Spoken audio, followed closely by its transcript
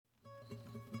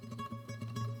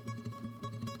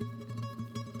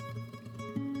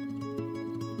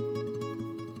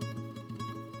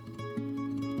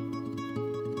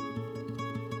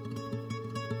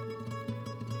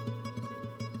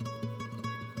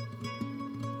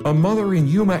A mother in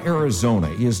Yuma, Arizona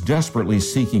is desperately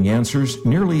seeking answers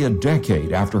nearly a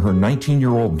decade after her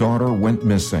 19-year-old daughter went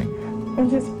missing. I'm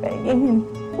just begging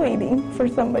and waiting for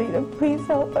somebody to please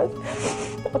help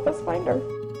us find her.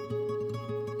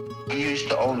 He used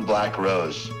to own Black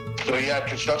Rose, so he had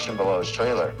construction below his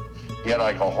trailer. He had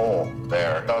like a hole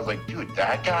there. I was like, dude,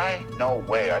 that guy? No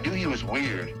way. I knew he was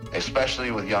weird, especially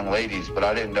with young ladies, but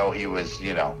I didn't know he was,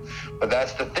 But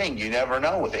that's the thing, you never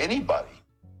know with anybody.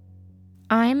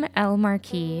 I'm Elle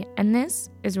Marquis, and this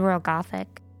is Rural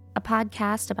Gothic, a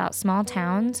podcast about small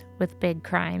towns with big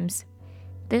crimes.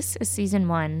 This is season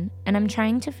 1, and I'm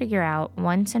trying to figure out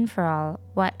once and for all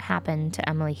what happened to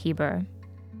Emily Heber.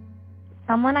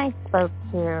 Someone I spoke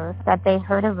to said they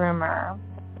heard a rumor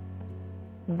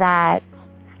that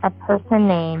a person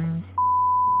named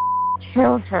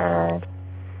killed her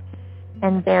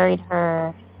and buried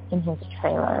her in his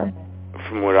trailer.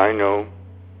 From what I know,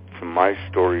 from my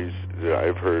stories that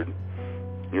I've heard,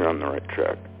 you're on the right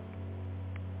track.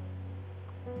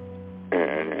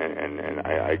 And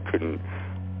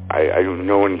I don't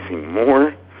know anything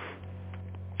more.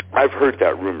 I've heard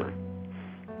that rumor.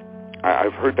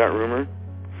 I've heard that rumor,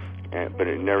 but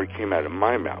it never came out of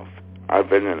my mouth. I've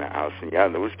been in the house, and yeah,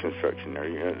 there was construction there.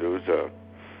 Yeah, there was a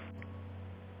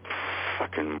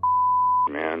fucking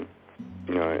man.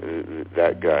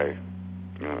 That guy.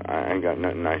 I ain't got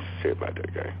nothing nice to say about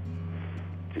that guy.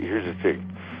 See, here's the thing.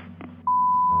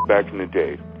 Back in the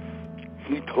day,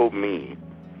 he told me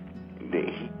that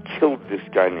he killed this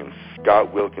guy named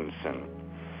Scott Wilkinson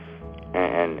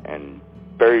and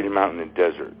buried him out in the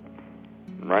desert,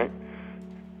 right?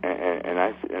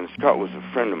 And Scott was a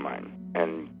friend of mine,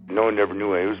 and no one ever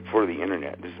knew it. It was before the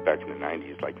internet. This is back in the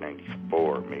 90s, like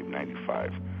 94, maybe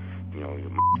 95. He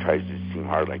tries to seem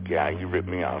hard, like, yeah, you ripped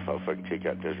me off, I'll fucking take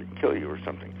you out the desert and kill you or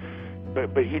something.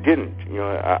 But he didn't.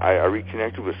 I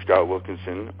reconnected with Scott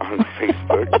Wilkinson on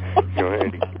Facebook,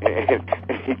 and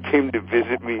he came to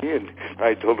visit me, and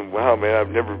I told him, wow, man, I've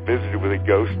never visited with a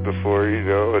ghost before,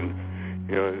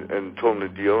 and told him the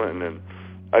deal, and then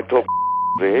I told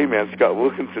hey, man, Scott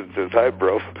Wilkinson says hi,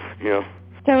 bro,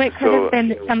 So it could have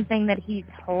been something that he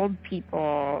told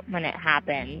people when it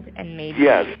happened and maybe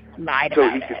lied about it. So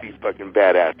he could be fucking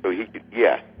badass. So he could,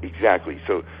 yeah, exactly.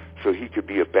 So he could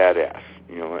be a badass,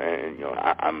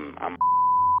 I'm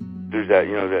there's that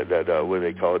what do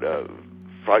they call it,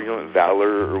 fraudulent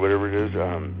valor or whatever it is,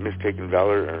 mistaken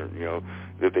valor, or,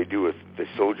 that they do with the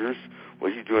soldiers.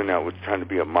 Well, he's doing that with trying to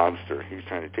be a mobster. He's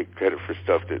trying to take credit for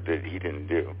stuff that he didn't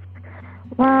do.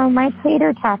 Well, my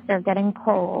tater tots are getting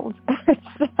cold.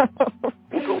 Well,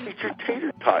 go eat your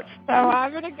tater tots. So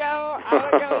I'm gonna go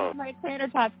eat my tater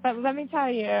tots. But let me tell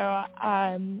you,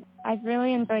 I've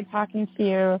really enjoyed talking to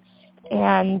you,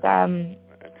 and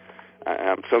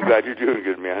I'm so glad you're doing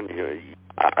good, man.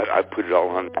 I put it all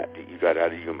on that you got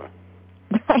out of Yuma.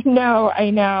 I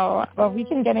know. Well, we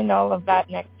can get into all of that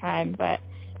next time, but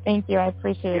thank you. I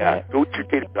appreciate it. Yeah, go eat your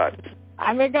tater tots.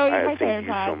 I'm going to go eat my tater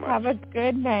tots. So have a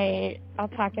good night. I'll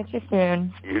talk at you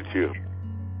soon. You too.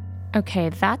 Okay,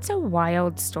 that's a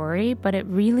wild story, but it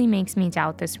really makes me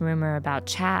doubt this rumor about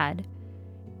Chad.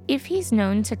 If he's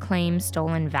known to claim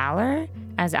stolen valor,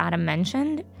 as Adam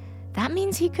mentioned, that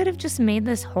means he could have just made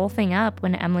this whole thing up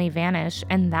when Emily vanished,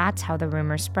 and that's how the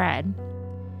rumor spread.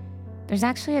 There's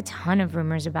actually a ton of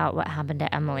rumors about what happened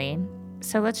to Emily,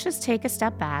 so let's just take a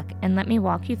step back and let me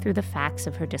walk you through the facts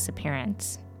of her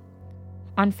disappearance.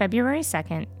 On February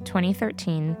 2nd,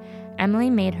 2013, Emily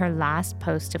made her last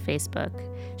post to Facebook.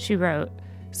 She wrote,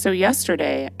 "So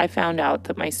yesterday, I found out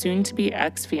that my soon-to-be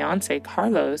ex-fiancé,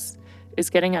 Carlos, is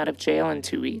getting out of jail in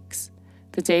 2 weeks,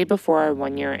 the day before our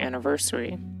 1-year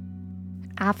anniversary."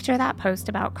 After that post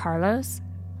about Carlos,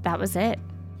 that was it.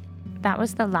 That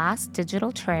was the last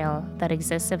digital trail that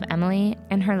exists of Emily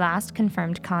and her last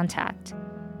confirmed contact.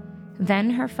 Then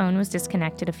her phone was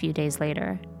disconnected a few days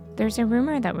later. There's a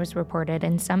rumor that was reported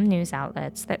in some news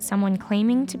outlets that someone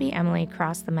claiming to be Emily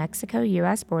crossed the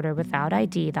Mexico-US border without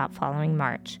ID that following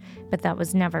March, but that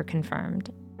was never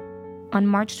confirmed. On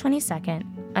March 22nd,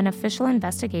 an official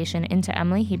investigation into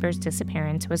Emily Heber's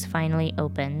disappearance was finally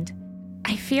opened.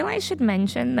 I feel I should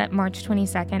mention that March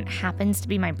 22nd happens to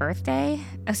be my birthday,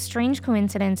 a strange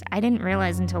coincidence I didn't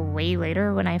realize until way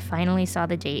later when I finally saw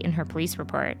the date in her police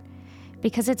report,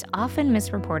 because it's often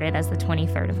misreported as the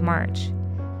 23rd of March.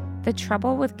 The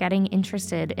trouble with getting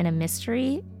interested in a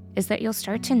mystery is that you'll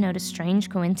start to notice strange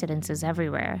coincidences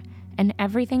everywhere, and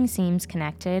everything seems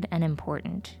connected and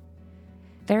important.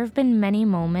 There have been many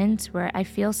moments where I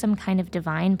feel some kind of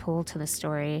divine pull to the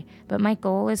story, but my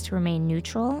goal is to remain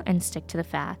neutral and stick to the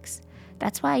facts.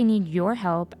 That's why I need your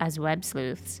help as web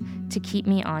sleuths to keep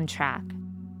me on track.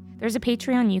 There's a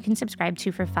Patreon you can subscribe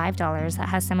to for $5 that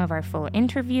has some of our full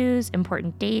interviews,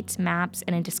 important dates, maps,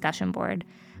 and a discussion board.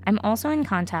 I'm also in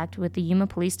contact with the Yuma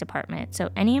Police Department,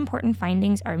 so any important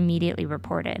findings are immediately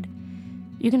reported.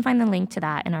 You can find the link to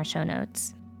that in our show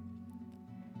notes.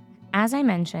 As I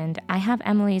mentioned, I have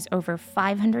Emily's over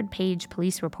 500-page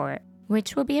police report,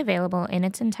 which will be available in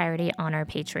its entirety on our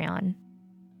Patreon.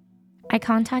 I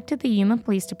contacted the Yuma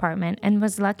Police Department and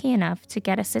was lucky enough to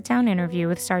get a sit-down interview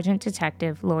with Sergeant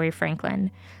Detective Lori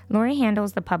Franklin. Lori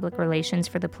handles the public relations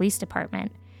for the police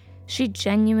department. She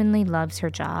genuinely loves her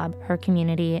job, her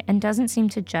community, and doesn't seem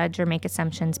to judge or make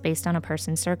assumptions based on a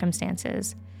person's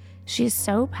circumstances. She is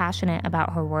so passionate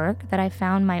about her work that I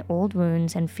found my old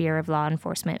wounds and fear of law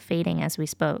enforcement fading as we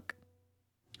spoke.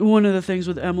 One of the things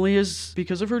with Emily is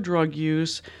because of her drug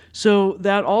use. So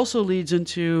that also leads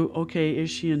into, okay, is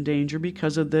she in danger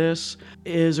because of this?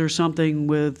 Is there something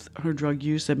with her drug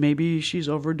use that maybe she's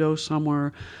overdosed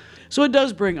somewhere? So it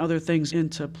does bring other things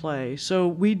into play. So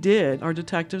we did, our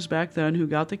detectives back then who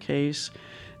got the case,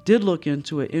 did look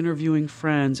into it, interviewing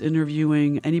friends,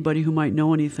 interviewing anybody who might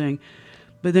know anything.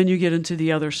 But then you get into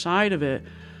the other side of it.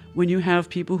 When you have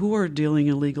people who are dealing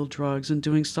illegal drugs and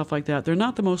doing stuff like that, they're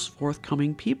not the most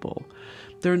forthcoming people.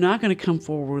 They're not going to come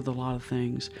forward with a lot of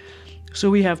things. So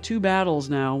we have two battles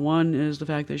now. One is the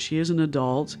fact that she is an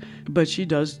adult, but she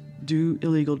does do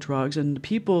illegal drugs. And the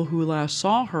people who last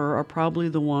saw her are probably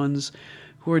the ones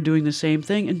who are doing the same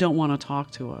thing and don't want to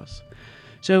talk to us.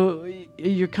 So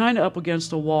you're kind of up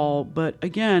against a wall. But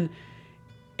again,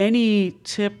 any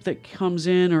tip that comes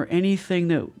in or anything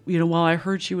that, well, I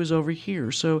heard she was over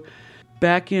here. So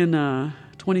back in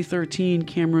 2013,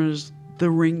 cameras,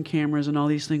 the Ring cameras and all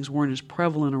these things weren't as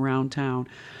prevalent around town.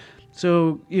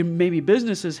 So maybe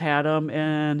businesses had them,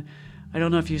 and I don't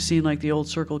know if you've seen like the old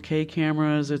Circle K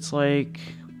cameras. It's like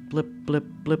blip, blip,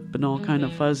 blip and all kind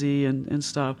of fuzzy and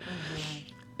stuff.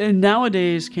 And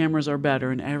nowadays cameras are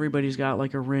better, and everybody's got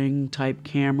like a Ring type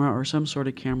camera or some sort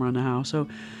of camera in the house. So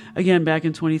again, back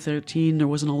in 2013, there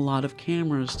wasn't a lot of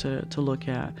cameras to look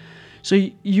at. So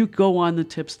you go on the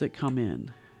tips that come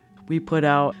in. We put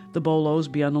out the bolos,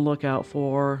 be on the lookout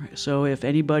for. So if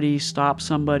anybody stops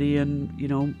somebody and,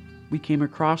 we came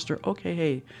across her, okay,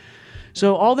 hey.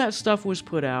 So all that stuff was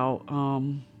put out,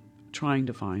 trying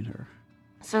to find her.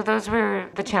 So those were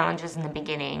the challenges in the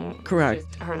beginning. Correct.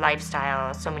 Just her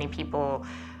lifestyle. So many people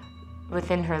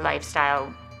within her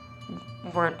lifestyle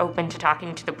weren't open to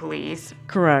talking to the police.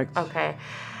 Correct. Okay.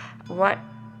 What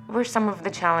were some of the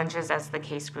challenges as the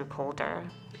case grew colder?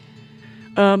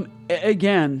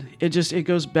 Again, it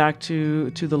goes back to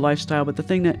the lifestyle, but the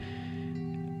thing that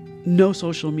no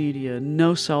social media,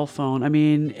 no cell phone. I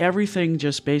mean, everything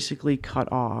just basically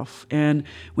cut off. And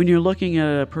when you're looking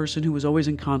at a person who was always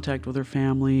in contact with her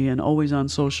family and always on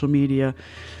social media,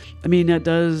 I mean, that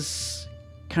does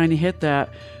kind of hit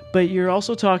that. But you're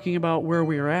also talking about where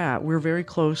we're at. We're very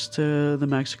close to the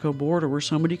Mexico border where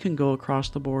somebody can go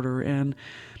across the border and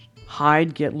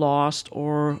hide, get lost,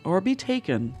 or be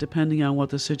taken, depending on what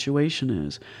the situation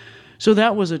is. So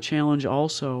that was a challenge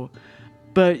also.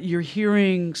 But you're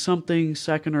hearing something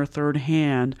second or third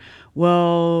hand.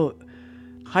 Well,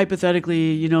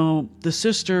 hypothetically, the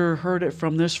sister heard it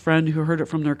from this friend who heard it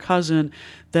from their cousin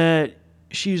that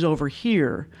she's over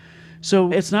here.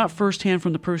 So it's not firsthand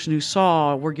from the person who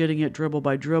saw. We're getting it dribble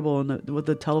by dribble with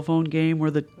the telephone game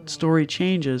where the story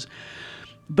changes.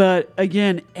 But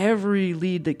again, every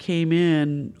lead that came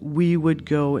in, we would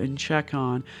go and check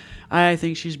on. I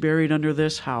think she's buried under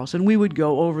this house. And we would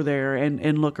go over there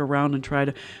and look around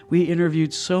and we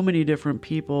interviewed so many different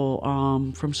people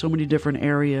from so many different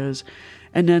areas.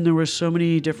 And then there were so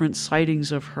many different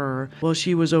sightings of her. Well,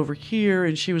 she was over here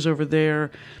and she was over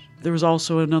there. There was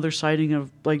also another sighting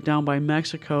of like down by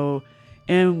Mexico.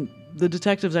 And the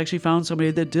detectives actually found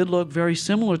somebody that did look very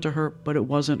similar to her, but it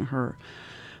wasn't her.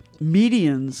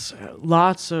 Medians,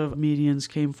 lots of medians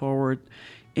came forward.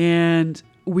 And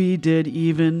we did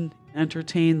even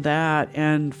entertain that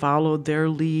and followed their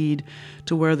lead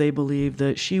to where they believed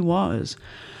that she was.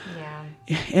 Yeah.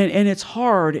 And it's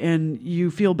hard, and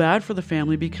you feel bad for the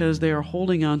family because they are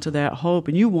holding on to that hope,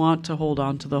 and you want to hold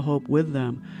on to the hope with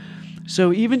them.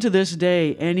 So even to this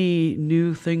day, any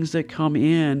new things that come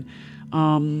in,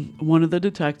 one of the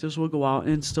detectives will go out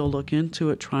and still look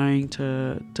into it, trying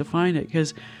to find it.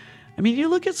 Because, I mean, you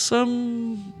look at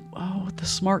the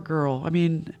smart girl. I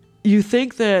mean, you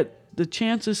think that the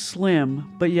chance is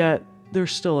slim, but yet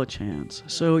there's still a chance.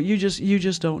 So you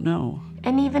just don't know.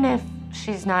 And even if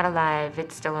she's not alive,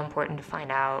 it's still important to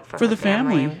find out for the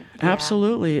family. Yeah.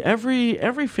 Absolutely.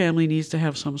 Every family needs to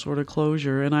have some sort of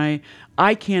closure. And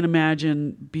I can't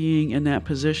imagine being in that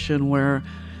position where,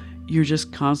 you're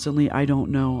just constantly, I don't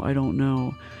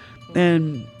know.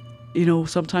 And,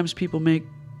 sometimes people make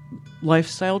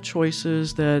lifestyle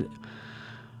choices that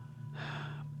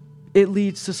it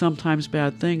leads to sometimes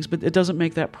bad things, but it doesn't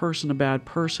make that person a bad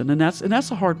person. And that's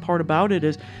the hard part about it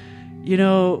is,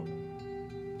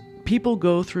 people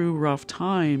go through rough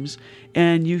times,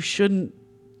 and you shouldn't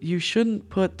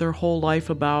put their whole life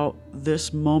about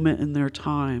this moment in their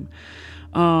time.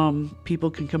 People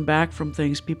can come back from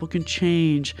things. People can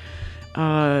change.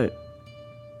 So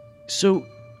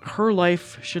her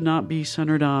life should not be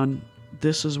centered on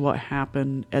this is what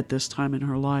happened at this time in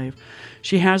her life.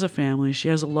 She has a family. She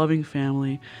has a loving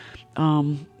family.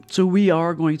 So we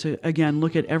are going to, again,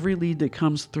 look at every lead that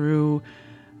comes through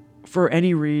for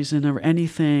any reason or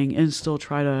anything and still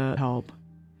try to help.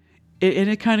 And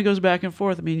it kind of goes back and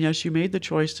forth. I mean, yes, you made the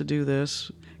choice to do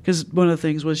this because one of the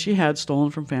things was she had stolen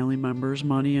from family members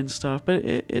money and stuff, but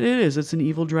it's an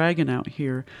evil dragon out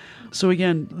here. So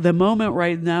again, the moment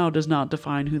right now does not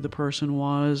define who the person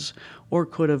was or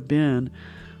could have been.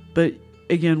 But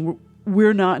again,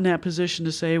 we're not in that position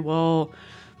to say, well,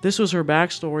 this was her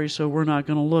backstory, so we're not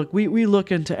going to look. We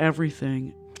look into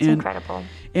everything. It's incredible.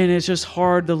 And it's just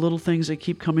hard, the little things that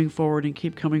keep coming forward.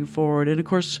 And of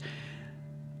course,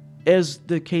 as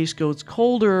the case goes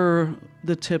colder,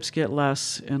 the tips get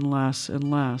less and less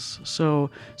and less.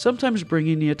 So sometimes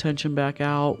bringing the attention back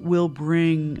out will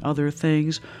bring other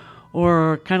things,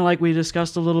 or kind of like we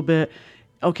discussed a little bit,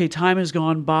 okay, time has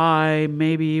gone by,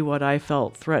 maybe what I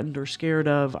felt threatened or scared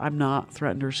of, I'm not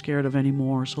threatened or scared of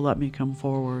anymore, so let me come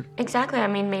forward. Exactly. I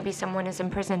mean, maybe someone is in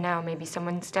prison now, maybe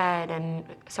someone's dead, and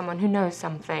someone who knows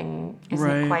something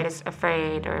isn't quite as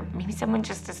afraid, or maybe someone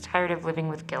just is tired of living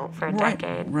with guilt for a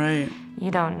decade. Right.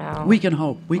 You don't know. We can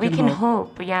hope. We can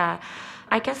hope, yeah.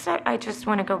 I guess I just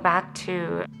want to go back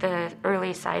to the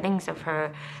early sightings of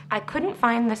her. I couldn't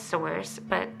find the source,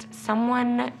 but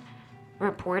someone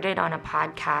reported on a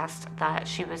podcast that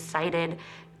she was sighted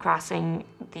crossing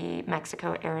the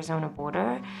Mexico-Arizona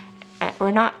border.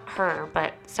 Or not her,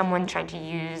 but someone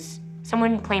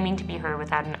claiming to be her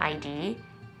without an ID.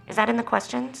 Is that in the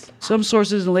questions? Some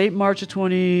sources in late March of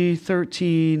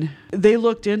 2013, they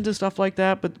looked into stuff like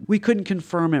that, but we couldn't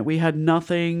confirm it. We had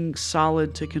nothing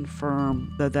solid to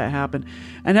confirm that happened.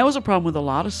 And that was a problem with a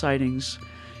lot of sightings,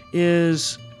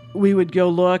 is we would go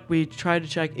look, we try to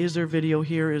check, is there video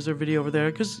here, is there video over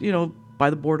there? Because, by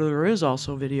the border there is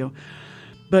also video.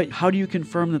 But how do you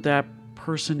confirm that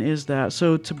person is that?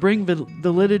 So to bring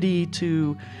validity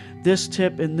to this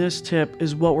tip and this tip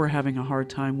is what we're having a hard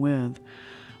time with.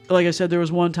 Like I said, there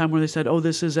was one time where they said, oh,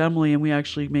 this is Emily, and we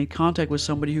actually made contact with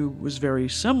somebody who was very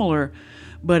similar,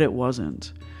 but it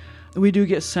wasn't. We do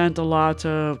get sent a lot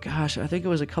of, I think it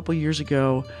was a couple years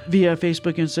ago, via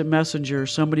Facebook Instant Messenger,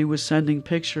 somebody was sending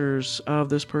pictures of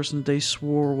this person that they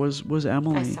swore was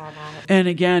Emily. I saw that. And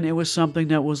again, it was something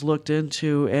that was looked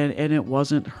into, and it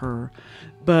wasn't her.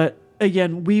 But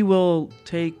again, we will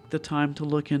take the time to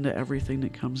look into everything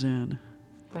that comes in.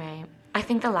 Right. I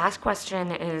think the last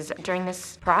question is, during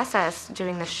this process,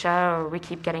 doing the show, we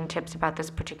keep getting tips about this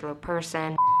particular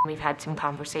person. We've had some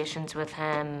conversations with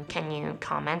him. Can you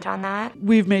comment on that?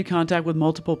 We've made contact with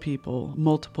multiple people,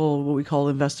 multiple what we call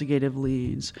investigative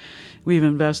leads. We've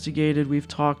investigated, we've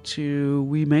talked to,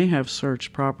 we may have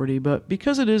searched property, but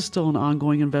because it is still an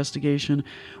ongoing investigation,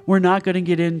 we're not going to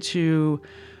get into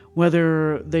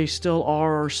whether they still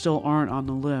are or still aren't on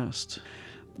the list.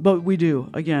 But we do,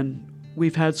 again,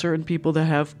 we've had certain people that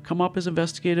have come up as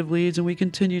investigative leads, and we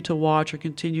continue to watch or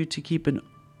continue to keep an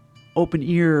open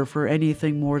ear for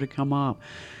anything more to come up.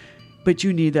 But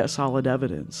you need that solid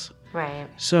evidence. Right.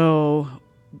 So,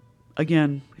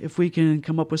 again, if we can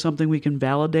come up with something we can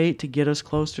validate to get us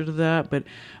closer to that, but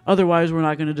otherwise we're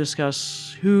not going to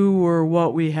discuss who or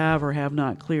what we have or have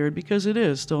not cleared, because it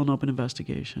is still an open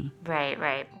investigation.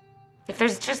 Right. If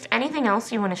there's just anything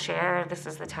else you want to share, this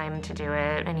is the time to do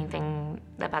it. Anything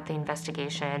about the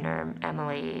investigation or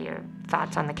Emily or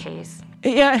thoughts on the case?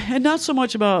 Yeah, and not so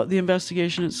much about the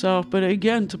investigation itself, but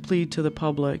again, to plead to the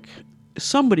public.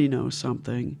 Somebody knows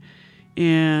something.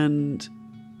 And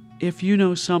if you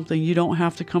know something, you don't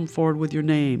have to come forward with your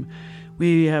name.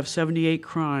 We have 78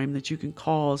 Crime that you can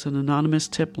call as an anonymous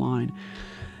tip line.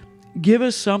 Give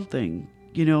us something.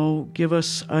 Give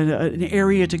us an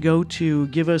area to go to,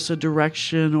 give us a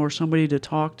direction or somebody to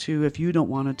talk to if you don't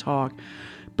want to talk.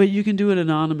 But you can do it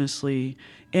anonymously.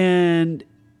 And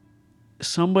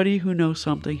somebody who knows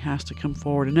something has to come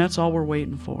forward. And that's all we're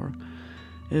waiting for,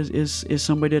 is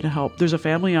somebody to help. There's a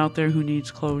family out there who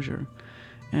needs closure.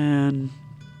 And,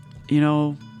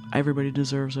 everybody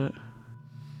deserves it.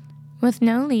 With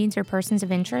no leads or persons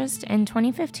of interest, in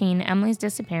 2015, Emily's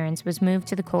disappearance was moved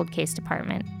to the cold case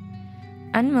department.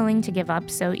 Unwilling to give up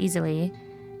so easily,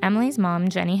 Emily's mom,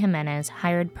 Jenny Jimenez,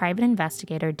 hired private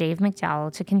investigator Dave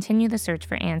McDowell to continue the search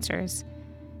for answers.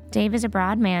 Dave is a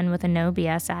broad man with a no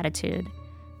BS attitude.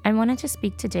 I wanted to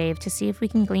speak to Dave to see if we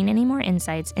can glean any more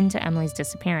insights into Emily's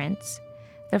disappearance.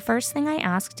 The first thing I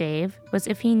asked Dave was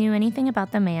if he knew anything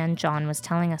about the man John was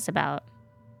telling us about.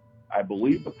 I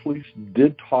believe the police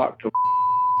did talk to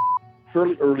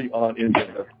fairly early on in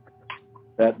this.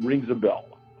 That rings a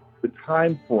bell. The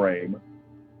time frame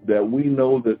that we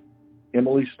know that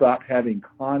Emily stopped having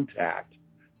contact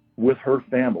with her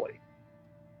family.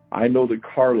 I know that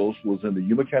Carlos was in the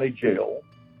Yuma County Jail,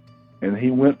 and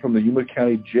he went from the Yuma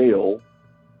County Jail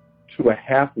to a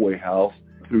halfway house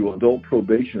through adult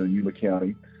probation in Yuma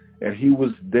County, and he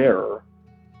was there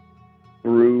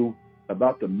through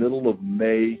about the middle of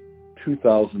May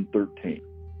 2013.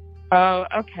 Oh,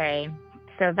 okay.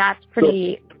 So that's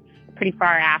pretty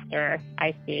far after,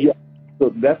 I see. Yeah.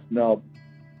 So that's now,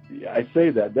 I say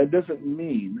that doesn't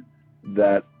mean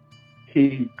that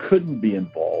he couldn't be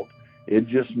involved. It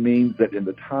just means that in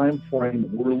the time frame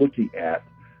we're looking at,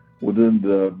 within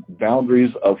the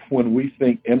boundaries of when we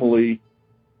think Emily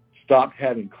stopped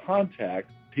having contact,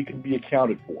 he can be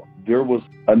accounted for. There was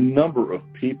a number of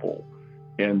people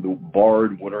in the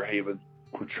Bard, Winter Haven,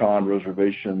 Quechan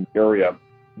Reservation area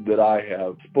that I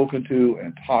have spoken to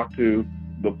and talked to.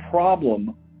 The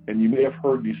problem, and you may have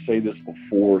heard me say this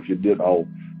before, if you did, I'll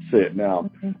say it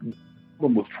now. The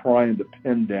problem with trying to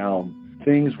pin down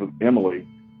things with Emily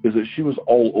is that she was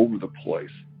all over the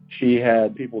place. She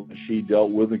had people that she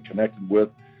dealt with and connected with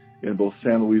in both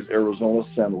San Luis, Arizona,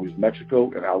 San Luis,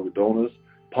 Mexico, and Algodones,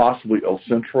 possibly El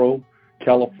Centro,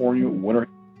 California, Winter,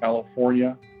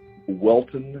 California,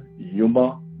 Welton,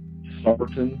 Yuma,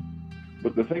 Somerton.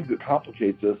 But the thing that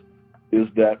complicates this is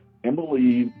that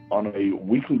Emily, on a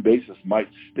weekly basis, might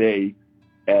stay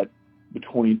at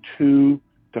between 2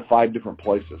 to 5 different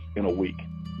places in a week.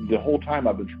 The whole time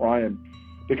I've been trying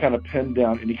to kind of pin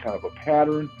down any kind of a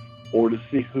pattern or to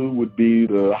see who would be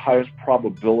the highest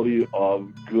probability of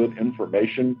good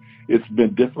information. It's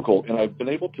been difficult, and I've been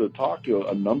able to talk to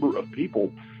a number of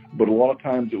people, but a lot of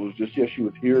times it was just, yes, she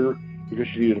was here because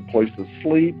she needed a place to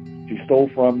sleep, she stole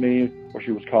from me, or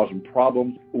she was causing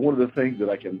problems. One of the things that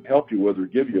I can help you with or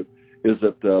give you is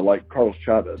that, like Carlos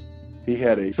Chavez, he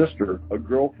had a sister, a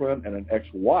girlfriend, and an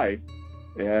ex-wife,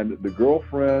 and the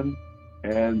girlfriend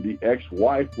and the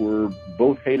ex-wife were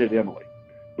both hated Emily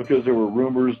because there were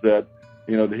rumors that,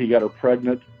 that he got her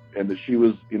pregnant and that she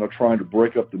was, trying to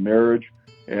break up the marriage.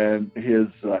 And his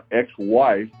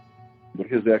ex-wife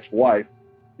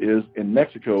is in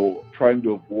Mexico trying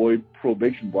to avoid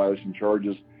probation violation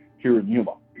charges here in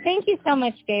Yuma. Thank you so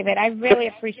much, David. I really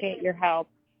appreciate your help.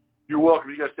 You're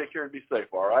welcome. You guys take care and be safe,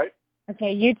 all right?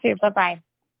 Okay, you too. Bye-bye.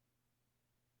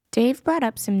 Dave brought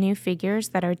up some new figures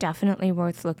that are definitely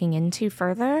worth looking into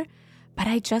further, but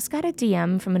I just got a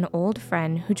DM from an old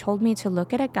friend who told me to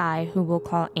look at a guy who we'll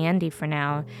call Andy for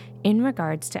now in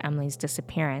regards to Emily's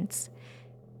disappearance.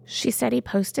 She said he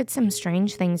posted some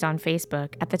strange things on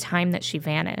Facebook at the time that she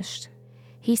vanished.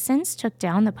 He since took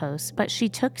down the posts, but she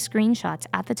took screenshots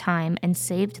at the time and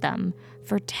saved them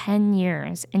for 10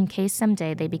 years in case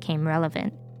someday they became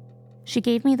relevant. She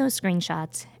gave me those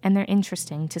screenshots, and they're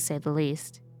interesting to say the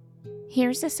least.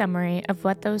 Here's a summary of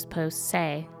what those posts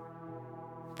say.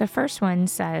 The first one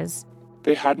says,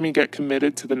 "They had me get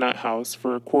committed to the nut house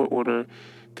for a court order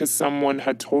because someone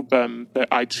had told them that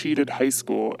I cheated high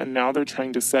school, and now they're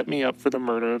trying to set me up for the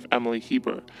murder of Emily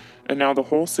Heber. And now the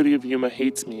whole city of Yuma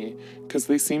hates me because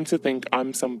they seem to think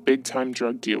I'm some big-time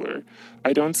drug dealer.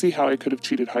 I don't see how I could have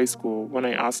cheated high school when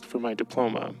I asked for my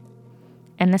diploma."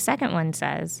 And the second one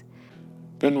says,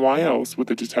 "Then why else would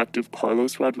the detective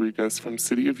Carlos Rodriguez from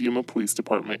City of Yuma Police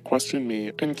Department question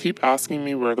me and keep asking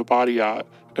me where the body at,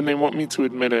 and they want me to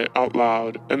admit it out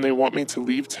loud, and they want me to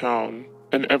leave town,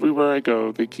 and everywhere I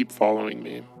go, they keep following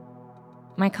me."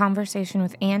 My conversation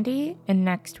with Andy in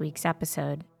next week's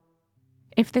episode.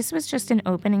 If this was just an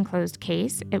open and closed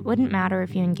case, it wouldn't matter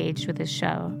if you engaged with this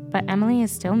show, but Emily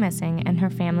is still missing and her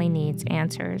family needs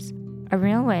answers. A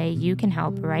real way you can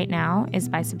help right now is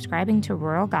by subscribing to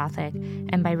Rural Gothic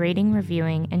and by rating,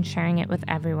 reviewing, and sharing it with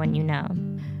everyone you know.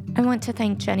 I want to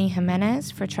thank Jenny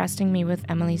Jimenez for trusting me with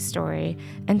Emily's story,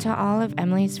 and to all of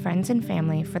Emily's friends and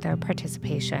family for their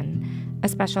participation. A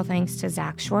special thanks to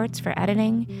Zach Schwartz for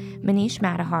editing, Manish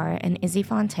Madahar and Izzy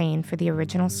Fontaine for the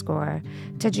original score,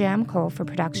 to Jam Cole for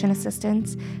production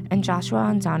assistance, and Joshua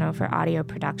Anzano for audio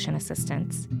production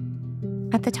assistance.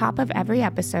 At the top of every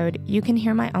episode, you can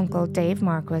hear my uncle Dave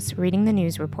Marquis reading the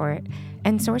news report,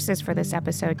 and sources for this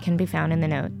episode can be found in the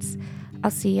notes.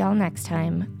 I'll see y'all next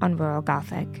time on Rural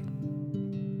Gothic.